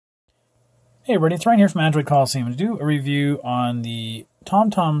Hey everybody, it's Ryan here from Android Coliseum to do a review on the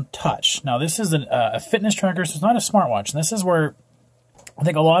TomTom Touch. Now this is a fitness tracker, so it's not a smartwatch. And this is where I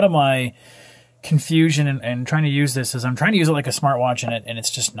think a lot of my confusion and trying to use this is I'm trying to use it like a smartwatch and it's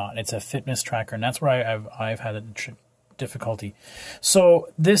just not. It's a fitness tracker, and that's where I've had a difficulty. So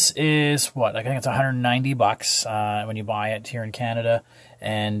this is what, I think it's $190 when you buy it here in Canada,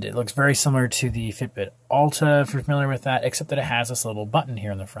 and it looks very similar to the Fitbit Alta, if you're familiar with that, except that it has this little button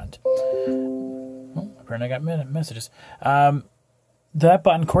here in the front. Oh, apparently I got messages. That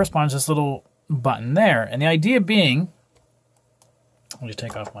button corresponds to this little button there, and the idea being, I'll just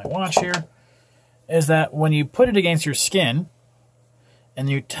take off my watch here, is that when you put it against your skin and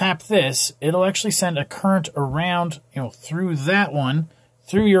you tap this, it'll actually send a current around, through that one,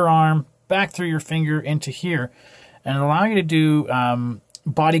 through your arm, back through your finger into here, and it'll allow you to do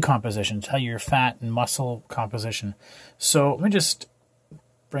body composition, tell you your fat and muscle composition. So let me just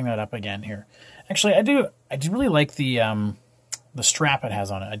bring that up again here. Actually, I do really like the strap it has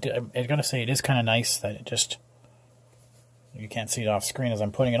on it. I gotta say, it is kind of nice that it just, you can't see it off screen as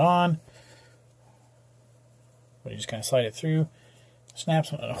I'm putting it on, but you just kind of slide it through.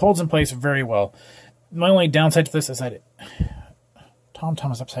 Snaps, it holds in place very well. My only downside to this is that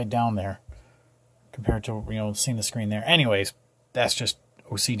TomTom is upside down there compared to seeing the screen there. Anyways, that's just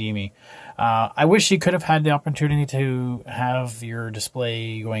OCD me. I wish you could have had the opportunity to have your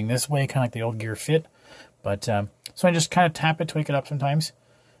display going this way, kind of like the old Gear Fit. But so I just kind of tap it to wake it up sometimes.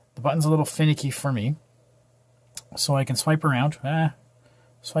 The button's a little finicky for me, so I can swipe around.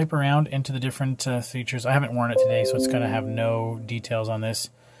 Swipe around into the different features. I haven't worn it today, so it's going to have no details on this.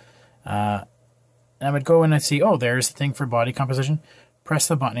 And I would go in and see, oh, there's the thing for body composition. Press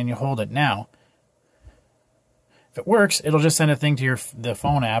the button and you hold it. Now, if it works, it'll just send a thing to the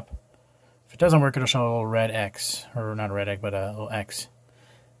phone app. If it doesn't work, it'll show a little red X. Or not a red X, but a little X.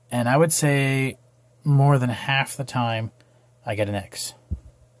 And I would say more than half the time, I get an X.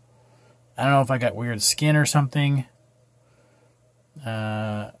 I don't know if I got weird skin or something.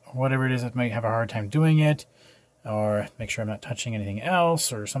 Whatever it is, that might have a hard time doing it, or make sure I'm not touching anything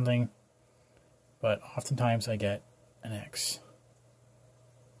else or something, but oftentimes I get an X.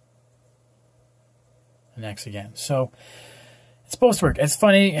 An X again. So it's supposed to work. It's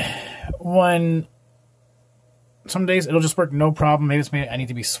funny, when some days it'll just work no problem. Maybe I need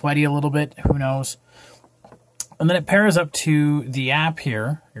to be sweaty a little bit, who knows. And then it pairs up to the app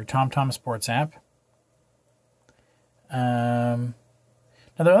here, your TomTom Sports app.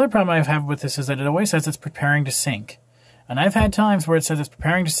 Now, the other problem I have with this is that it always says it's preparing to sync. And I've had times where it says it's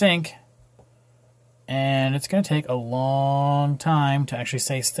preparing to sync, and it's going to take a long time to actually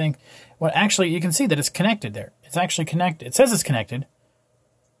say sync. Well, actually, you can see that it's connected there. It's actually connected. It says it's connected,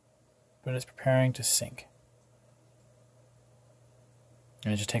 but it's preparing to sync.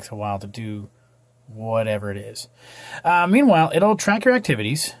 And it just takes a while to do whatever it is. Meanwhile, it'll track your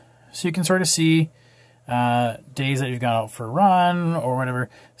activities, so you can sort of see days that you've gone out for a run or whatever.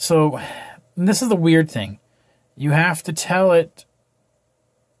 So this is the weird thing. You have to tell it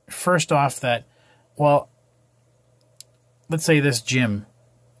first off that, well, let's say this gym,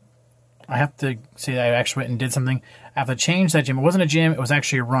 I have to say that I actually went and did something. I have to change that gym. It wasn't a gym, it was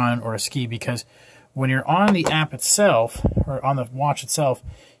actually a run or a ski, because when you're on the app itself, or on the watch itself,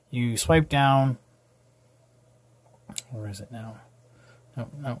 you swipe down. Where is it now?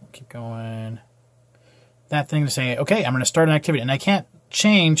 No, keep going. That thing to say, okay, I'm going to start an activity, and I can't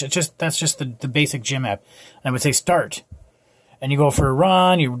change. That's just the basic gym app. And I would say start, and you go for a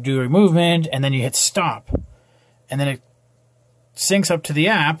run, you do a movement, and then you hit stop, and then it syncs up to the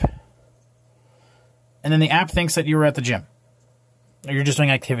app, and then the app thinks that you were at the gym, or you're just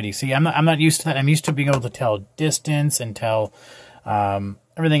doing activity. See, I'm not used to that. I'm used to being able to tell distance and tell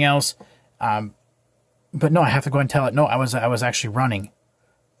everything else, but no, I have to go and tell it. No, I was actually running.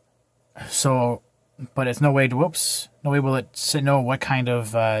 So. But it's no way to, no way will it know what kind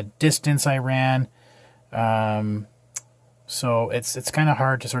of distance I ran. So it's kind of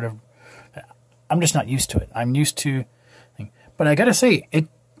hard to sort of, I'm just not used to it. I'm used to, but I gotta say,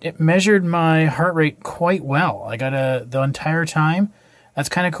 it measured my heart rate quite well. I got the entire time. That's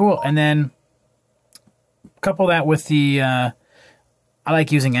kind of cool. And then couple that with the, I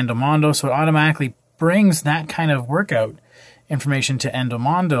like using Endomondo, so it automatically brings that kind of workout information to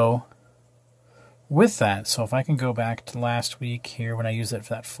Endomondo with that. So if I can go back to last week here when I used it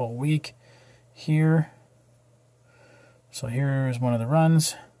for that full week here. So here's one of the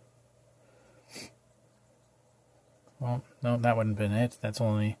runs. Well, no, that wouldn't have been it. That's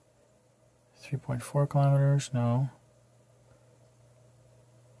only 3.4 kilometers. No.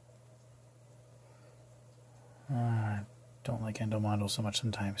 I don't like Endomondo so much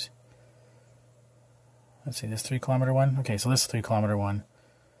sometimes. Let's see, this 3 kilometer one. Okay, so this 3 kilometer one.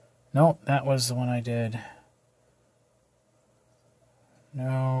 No, that was the one I did.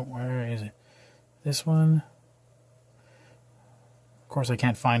 No, where is it? This one. Of course, I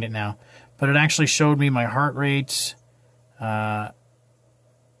can't find it now. But it actually showed me my heart rate.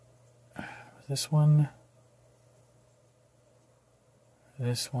 This one.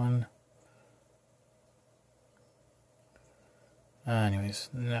 This one. Anyways,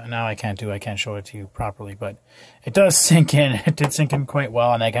 now I can't show it to you properly, but it does sink in. It did sink in quite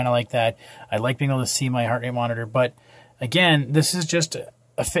well, and I kind of like that. I like being able to see my heart rate monitor, but again, this is just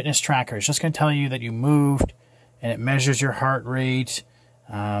a fitness tracker. It's just going to tell you that you moved, and it measures your heart rate.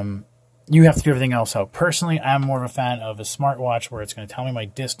 You have to do everything else out. Personally, I'm more of a fan of a smartwatch where it's going to tell me my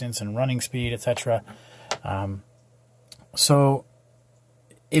distance and running speed, etc. So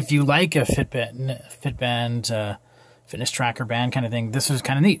if you like a Fitband, fitness tracker band kind of thing, this is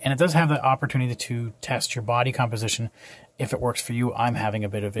kind of neat. And it does have the opportunity to test your body composition if it works for you. I'm having a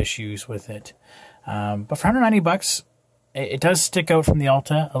bit of issues with it. But for $190, it does stick out from the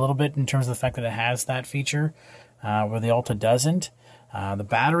Alta a little bit in terms of the fact that it has that feature where the Alta doesn't. The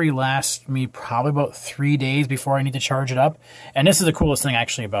battery lasts me probably about 3 days before I need to charge it up. And this is the coolest thing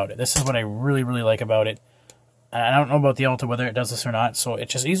actually about it. This is what I really, really like about it. I don't know about the Alta, whether it does this or not. So it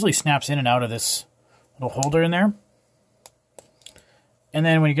just easily snaps in and out of this little holder in there. And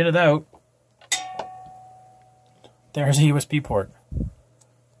then when you get it out, there's a USB port.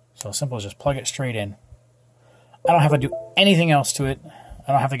 So simple as just plug it straight in. I don't have to do anything else to it.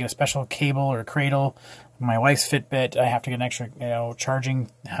 I don't have to get a special cable or cradle. My wife's Fitbit, I have to get an extra,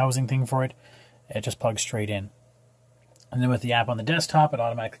 charging housing thing for it. It just plugs straight in. And then with the app on the desktop, it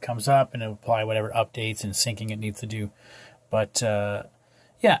automatically comes up and it'll apply whatever updates and syncing it needs to do. But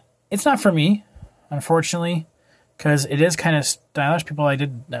yeah, it's not for me, unfortunately, because it is kind of stylish. People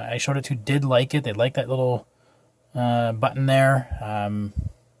I showed it to did like it. They like that little button there.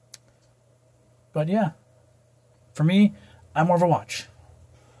 But yeah, for me, I'm more of a watch.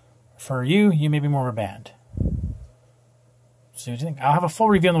 For you, you may be more of a band. So what do you think? I'll have a full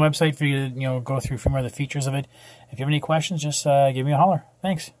review on the website for you to go through a few more of the features of it. If you have any questions, just give me a holler.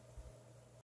 Thanks.